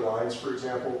particular lines, for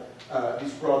example,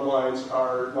 these broad lines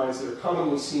are lines that are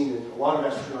commonly seen in a lot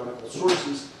of astronomical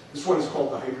sources. This one is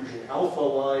called the hydrogen alpha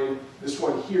line. This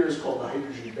one here is called the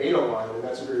hydrogen beta line, and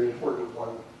that's a very important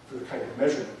one for the kind of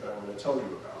measurement that I'm going to tell you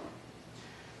about.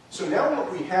 So now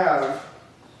what we have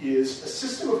is a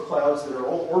system of clouds that are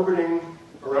all orbiting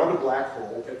around a black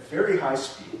hole at very high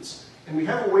speeds, and we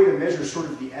have a way to measure sort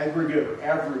of the aggregate or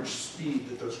average speed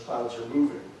that those clouds are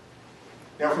moving.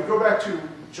 Now, if we go back to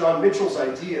John Mitchell's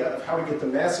idea of how to get the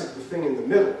mass of the thing in the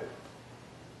middle,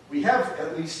 we have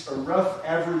at least a rough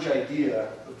average idea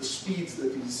of the speeds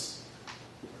that these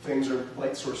things or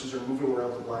light sources are moving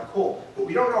around the black hole. But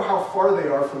we don't know how far they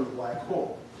are from the black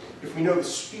hole. If we know the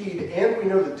speed and we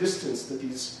know the distance that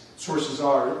these sources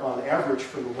are on average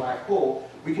from the black hole,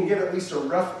 we can get at least a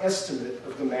rough estimate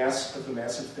of the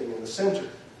massive thing in the center.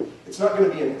 It's not going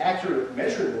to be an accurate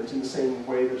measurement in the same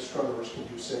way that astronomers can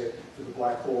do, say, for the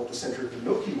black hole at the center of the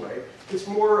Milky Way. It's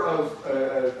more of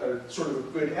a sort of a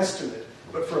good estimate.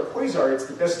 But for a quasar, it's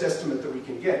the best estimate that we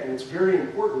can get. And it's very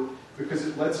important because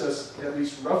it lets us at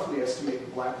least roughly estimate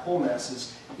the black hole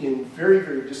masses in very,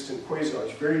 very distant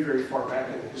quasars, very, very far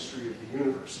back in the history of the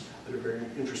universe, that are very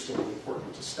interesting and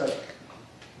important to study.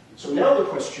 So now the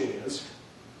question is,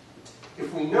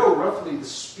 if we know roughly the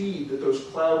speed that those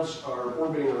clouds are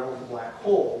orbiting around the black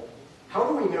hole, how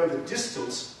do we know the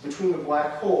distance between the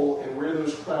black hole and where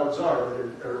those clouds are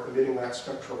that are emitting that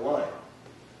spectral line?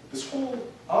 This whole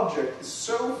object is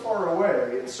so far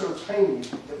away and so tiny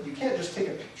that you can't just take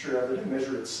a picture of it and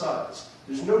measure its size.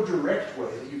 There's no direct way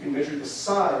that you can measure the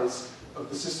size of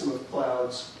the system of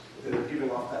clouds that are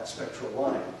giving off that spectral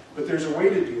line. But there's a way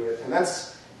to do it, and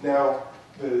that's now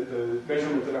the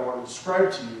measurement that I want to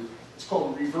describe to you. It's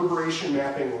called reverberation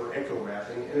mapping or echo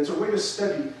mapping, and it's a way to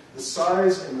study the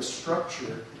size and the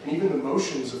structure and even the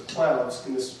motions of clouds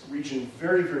in this region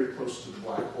very, very close to the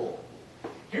black hole.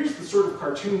 Here's the sort of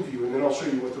cartoon view, and then I'll show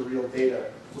you what the real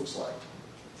data looks like.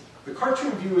 The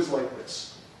cartoon view is like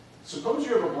this. Suppose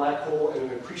you have a black hole and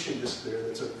an accretion disk there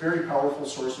that's a very powerful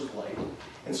source of light,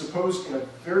 and suppose in a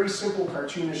very simple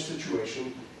cartoonish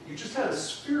situation, you just had a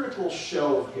spherical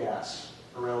shell of gas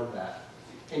around that.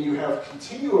 And you have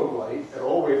continuum light at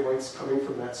all wavelengths coming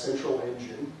from that central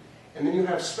engine, and then you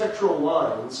have spectral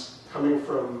lines coming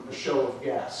from a shell of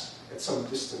gas at some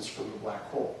distance from the black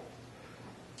hole.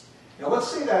 Now let's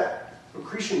say that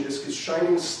accretion disk is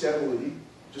shining steadily,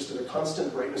 just at a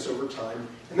constant brightness over time,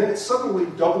 and then it suddenly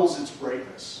doubles its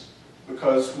brightness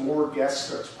because more gas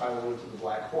starts piling into the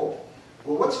black hole.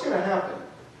 Well, what's going to happen?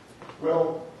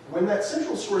 Well, when that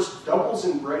central source doubles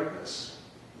in brightness,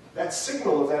 that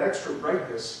signal of that extra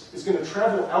brightness is going to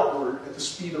travel outward at the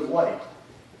speed of light.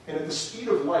 And at the speed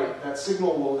of light, that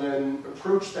signal will then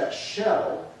approach that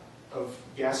shell of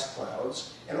gas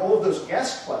clouds, and all of those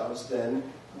gas clouds then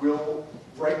will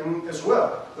brighten as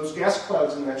well. Those gas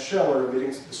clouds in that shell are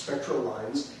emitting the spectral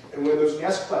lines, and when those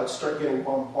gas clouds start getting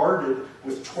bombarded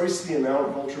with twice the amount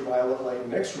of ultraviolet light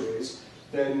and X-rays,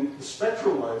 then the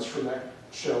spectral lines from that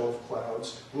shell of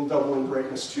clouds will double in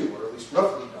brightness too, or at least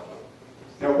roughly double.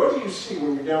 Now, what do you see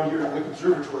when you're down here at the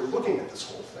Observatory looking at this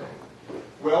whole thing?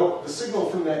 Well, the signal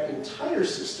from that entire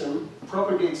system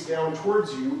propagates down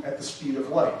towards you at the speed of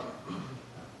light.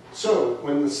 So,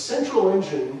 when the central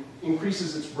engine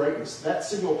increases its brightness, that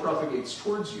signal propagates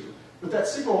towards you. But that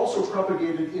signal also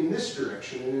propagated in this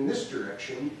direction and in this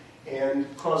direction and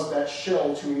caused that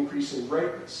shell to increase in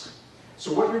brightness.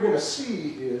 So what you're going to see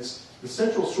is the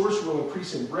central source will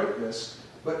increase in brightness,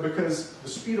 but because the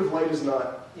speed of light is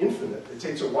not infinite, it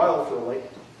takes a while for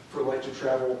light to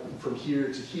travel from here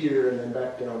to here and then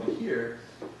back down to here.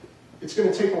 It's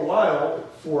going to take a while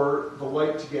for the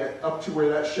light to get up to where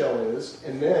that shell is,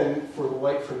 and then for the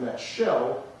light from that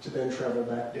shell to then travel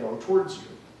back down towards you.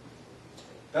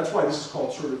 That's why this is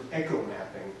called sort of echo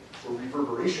mapping or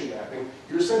reverberation mapping.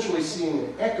 You're essentially seeing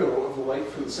an echo of the light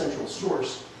from the central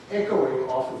source echoing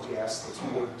off of gas that's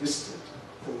more distant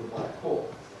from the black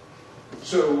hole.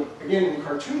 So again, in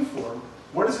cartoon form,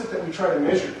 what is it that we try to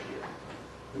measure here?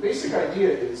 The basic idea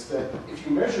is that if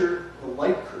you measure the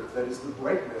light curve, that is the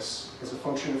brightness as a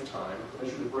function of time,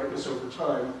 measure the brightness over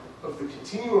time of the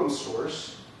continuum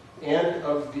source and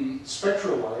of the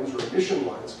spectral lines or emission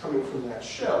lines coming from that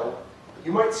shell,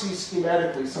 you might see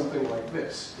schematically something like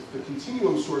this. If the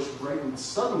continuum source brightened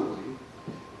suddenly,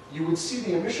 you would see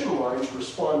the emission lines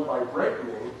respond by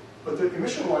brightening, but the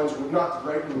emission lines would not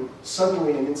brighten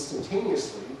suddenly and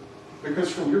instantaneously,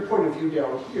 because from your point of view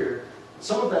down here,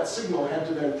 some of that signal had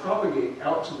to then propagate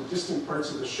out to the distant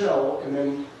parts of the shell, and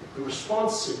then the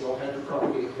response signal had to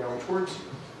propagate down towards you.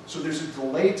 So there's a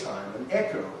delay time, an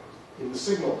echo, in the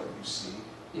signal that you see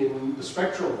in the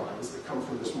spectral lines that come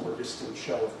from this more distant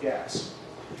shell of gas.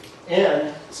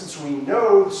 And since we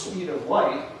know the speed of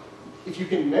light, if you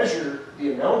can measure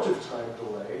the amount of time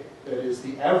delay, that is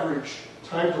the average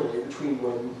time delay between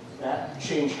when that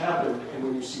change happened and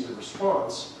when you see the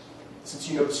response, since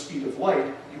you know the speed of light,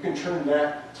 you can turn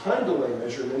that time delay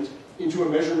measurement into a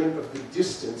measurement of the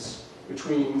distance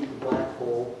between the black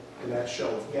hole and that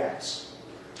shell of gas.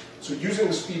 So using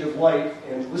the speed of light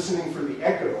and listening for the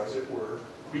echo, as it were,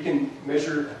 we can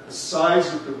measure the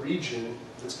size of the region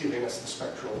that's giving us the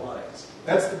spectral lines.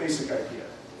 That's the basic idea.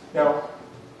 Now,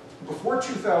 before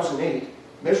 2008,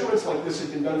 measurements like this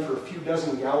had been done for a few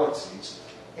dozen galaxies,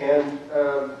 and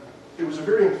it was a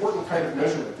very important kind of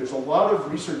measurement. There's a lot of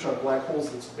research on black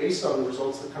holes that's based on the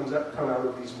results that come out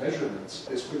of these measurements.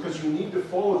 It's because you need to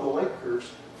follow the light curves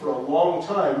for a long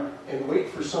time and wait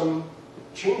for some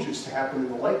changes to happen in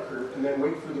the light curve, and then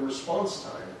wait for the response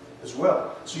time as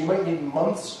well. So you might need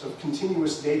months of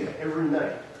continuous data every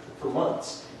night for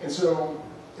months. And so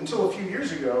until a few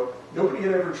years ago, nobody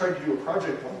had ever tried to do a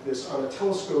project like this on a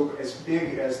telescope as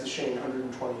big as the Shane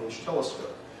 120-inch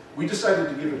telescope. We decided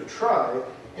to give it a try,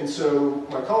 and so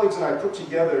my colleagues and I put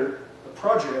together a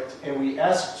project, and we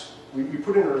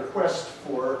put in a request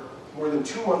for more than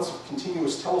 2 months of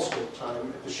continuous telescope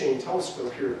time at the Shane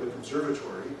telescope here at the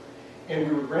Observatory, and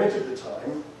we were granted the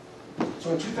time.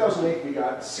 So in 2008, we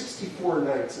got 64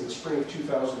 nights in the spring of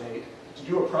 2008 to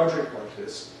do a project like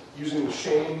this, using the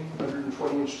Shane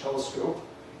 120-inch telescope,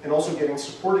 and also getting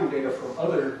supporting data from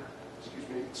other,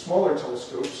 smaller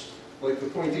telescopes, like the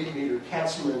 0.8-meter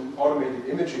Katzmann automated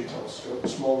imaging telescope, a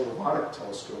small robotic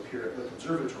telescope here at the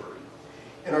Observatory.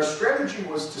 And our strategy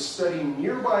was to study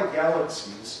nearby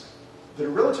galaxies that are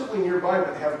relatively nearby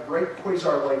but have bright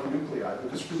quasar-like nuclei,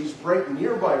 because for these bright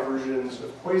nearby versions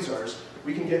of quasars,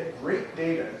 we can get great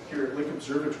data here at Lick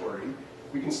Observatory.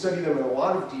 We can study them in a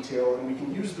lot of detail, and we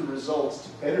can use the results to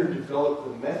better develop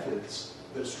the methods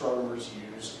that astronomers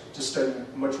use to study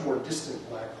much more distant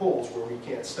black holes where we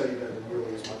can't study them in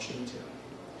nearly as much detail.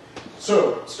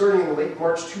 So, starting in late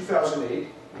March 2008,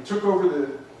 we took over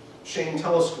the Shane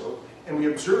telescope, and we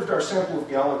observed our sample of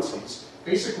galaxies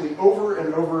basically over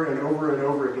and over and over and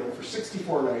over again for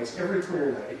 64 nights, every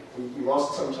clear night. We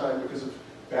lost some time because of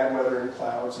bad weather and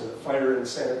clouds and a fire in the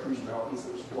Santa Cruz Mountains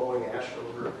that was blowing ash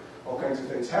over. All kinds of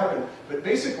things happened. But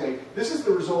basically, this is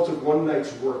the result of one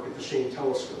night's work at the Shane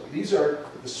telescope. These are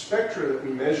the spectra that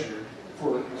we measured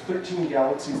for the 13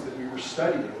 galaxies that we were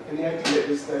studying. And the idea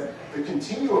is that the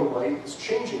continuum light is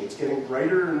changing. It's getting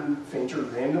brighter and fainter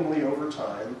randomly over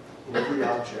time in every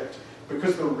object.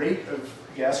 because the rate of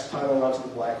gas piling onto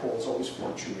the black hole is always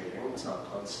fluctuating, it's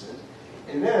not constant.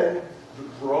 And then the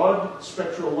broad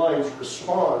spectral lines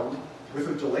respond with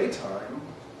a delay time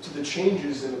to the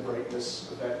changes in the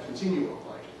brightness of that continuum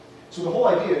light. So the whole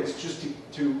idea is just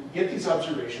to get these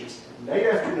observations night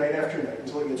after night after night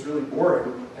until it gets really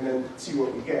boring, and then see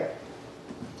what we get.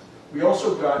 We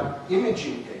also got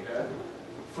imaging data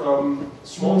from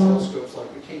small telescopes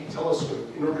like the Cape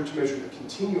telescope in order to measure the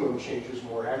continuum changes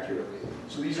more accurately.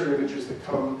 So these are images that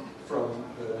come from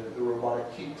the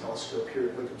robotic Cape telescope here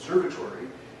at the Observatory.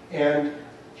 And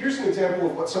here's an example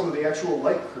of what some of the actual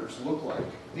light curves look like.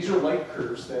 These are light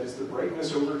curves, that is the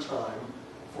brightness over time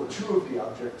for two of the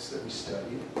objects that we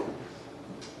studied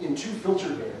in two filter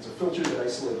bands, a filter that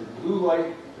isolated blue light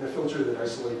and a filter that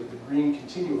isolated the green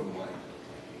continuum light.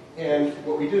 And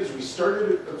what we did is we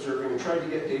started observing and tried to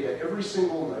get data every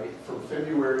single night from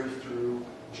February through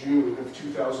June of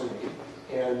 2008.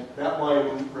 And that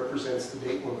line represents the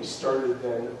date when we started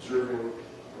then observing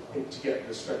to get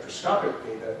the spectroscopic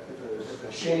data at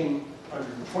the Shane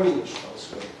 120-inch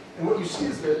telescope. And what you see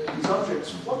is that these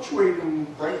objects fluctuate in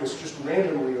brightness just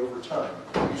randomly over time.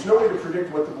 There's no way to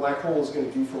predict what the black hole is going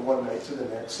to do from one night to the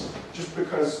next, just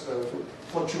because of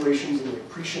fluctuations in the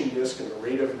accretion disk and the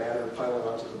rate of matter piling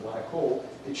onto the black hole.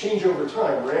 They change over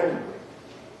time randomly.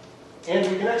 And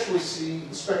we can actually see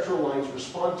the spectral lines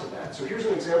respond to that. So here's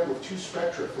an example of two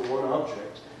spectra for one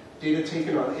object, data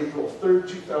taken on April 3rd,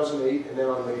 2008, and then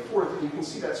on May 4th, and you can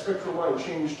see that spectral line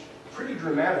changed pretty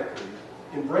dramatically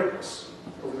in brightness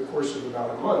over the course of about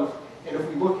a month. And if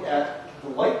we look at the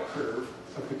light curve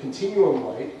of the continuum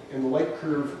light and the light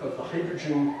curve of the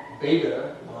hydrogen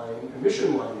beta line,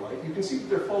 emission line light, you can see that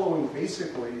they're following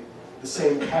basically the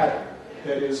same pattern.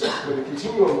 That is, when the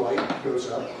continuum light goes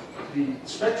up, the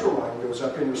spectral line goes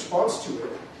up in response to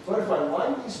it. But if I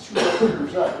line these two light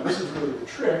curves up, and this is really the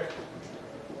trick,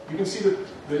 you can see that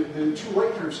the two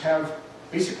light curves have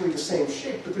basically the same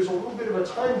shape, but there's a little bit of a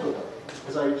time delay.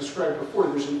 As I described before,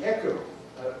 there's an echo,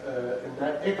 and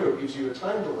that echo gives you a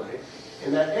time delay.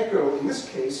 And that echo, in this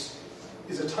case,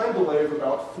 is a time delay of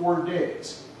about 4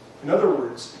 days. In other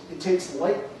words, it takes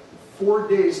light 4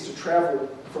 days to travel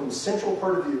from the central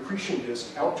part of the accretion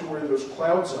disk out to where those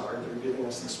clouds are that are giving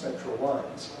us the spectral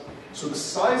lines. So the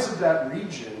size of that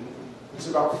region is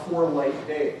about 4 light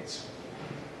days.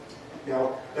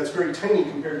 Now, that's very tiny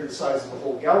compared to the size of the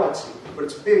whole galaxy, but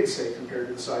it's big, say, compared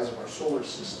to the size of our solar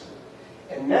system.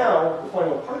 And now, the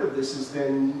final part of this is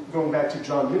then going back to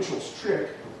John Mitchell's trick,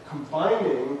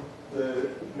 combining the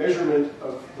measurement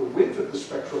of the width of the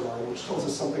spectral line, which tells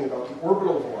us something about the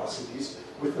orbital velocities,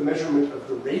 with the measurement of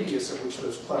the radius at which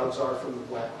those clouds are from the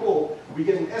black hole. We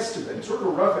get an estimate, sort of a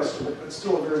rough estimate, but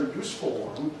still a very useful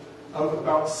one, of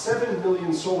about 7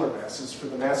 million solar masses for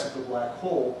the mass of the black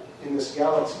hole in this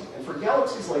galaxy. And for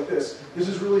galaxies like this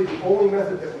is really the only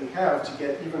method that we have to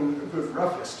get even a good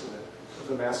rough estimate of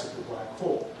the mass of the black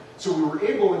hole. So we were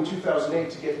able in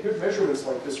 2008 to get good measurements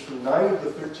like this for 9 of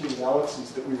the 13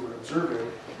 galaxies that we were observing,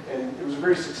 and it was a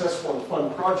very successful and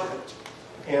fun project.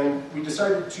 And we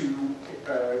decided to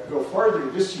go farther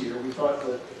this year. We thought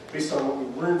that based on what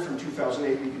we learned from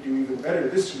 2008, we could do even better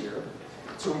this year.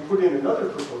 So we put in another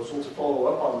proposal to follow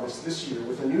up on this year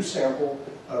with a new sample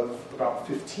of about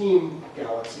 15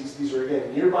 galaxies. These are,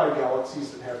 again, nearby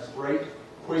galaxies that have bright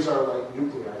quasar-like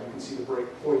nuclei. You can see the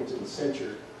bright point in the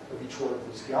center of each one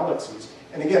of these galaxies.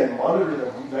 And again, monitor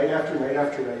them night after night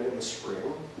after night in the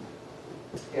spring.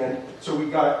 And so we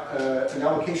got an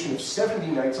allocation of 70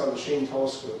 nights on the Shane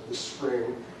telescope this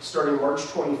spring, starting March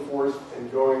 24th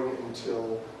and going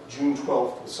until June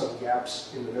 12th with some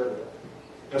gaps in the middle.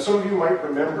 Now, some of you might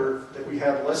remember that we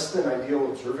had less than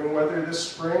ideal observing weather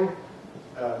this spring.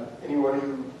 Anyone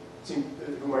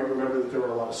who might remember that there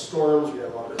were a lot of storms, we had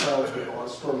a lot of clouds, we had a lot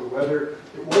of stormy weather.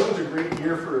 It wasn't a great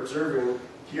year for observing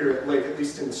here at Lake, at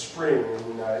least in the spring,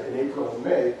 in April and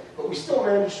May, but we still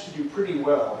managed to do pretty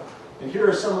well. And here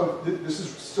are some of, this is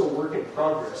still work in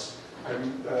progress.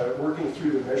 I'm working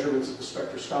through the measurements of the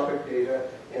spectroscopic data,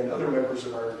 and other members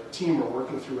of our team are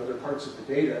working through other parts of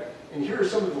the data. And here are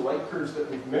some of the light curves that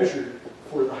we've measured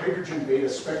for the hydrogen beta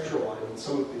spectral line in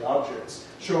some of the objects,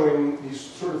 showing these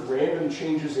sort of random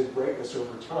changes in brightness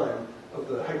over time of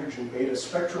the hydrogen beta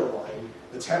spectral line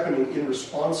that's happening in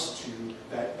response to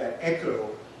that echo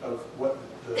of what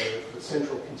the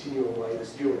central continuum light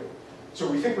is doing. So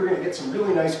we think we're going to get some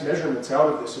really nice measurements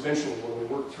out of this eventually when we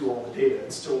work through all the data.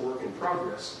 It's still a work in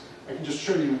progress. I can just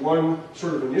show you one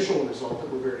sort of initial result that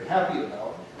we're very happy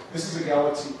about. This is a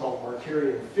galaxy called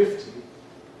Markarian 50.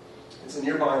 It's a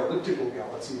nearby elliptical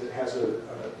galaxy that has a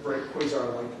bright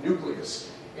quasar-like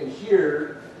nucleus. And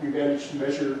here, we managed to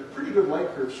measure pretty good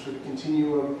light curves for the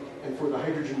continuum and for the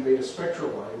hydrogen beta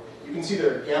spectral line. You can see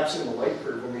there are gaps in the light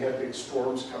curve when we had big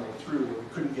storms coming through where we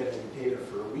couldn't get any data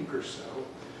for a week or so.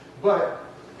 But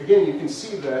again, you can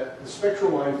see that the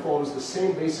spectral line follows the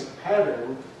same basic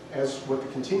pattern as what the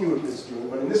continuum is doing,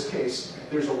 but in this case,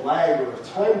 there's a lag or a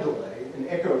time delay, an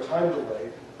echo time delay,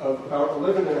 of about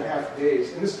 11.5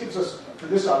 days. And this gives us, for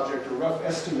this object, a rough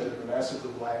estimate of the mass of the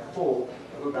black hole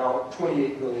of about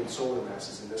 28 million solar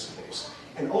masses in this case.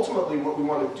 And ultimately, what we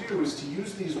want to do is to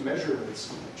use these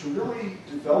measurements to really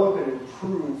develop and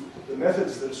improve the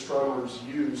methods that astronomers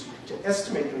use to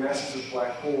estimate the masses of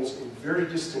black holes in very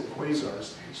distant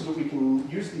quasars, so that we can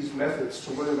use these methods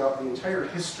to learn about the entire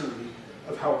history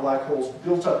of how black holes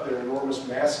built up their enormous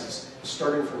masses,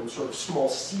 starting from sort of small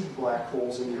seed black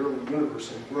holes in the early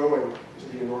universe and growing to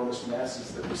the enormous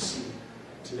masses that we see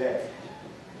today.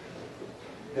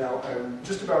 Now, I'm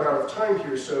just about out of time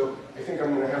here, so I think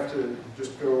I'm going to have to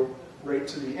just go right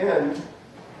to the end.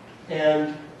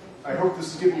 And I hope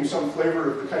this has given you some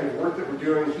flavor of the kind of work that we're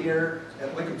doing here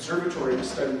at Lick Observatory to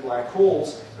study black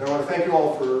holes. And I want to thank you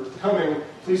all for coming.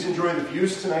 Please enjoy the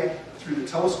views tonight through the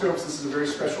telescopes. This is a very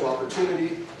special opportunity,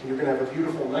 and you're going to have a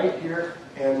beautiful night here.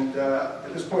 And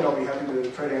at this point, I'll be happy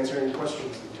to try to answer any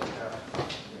questions that you might have.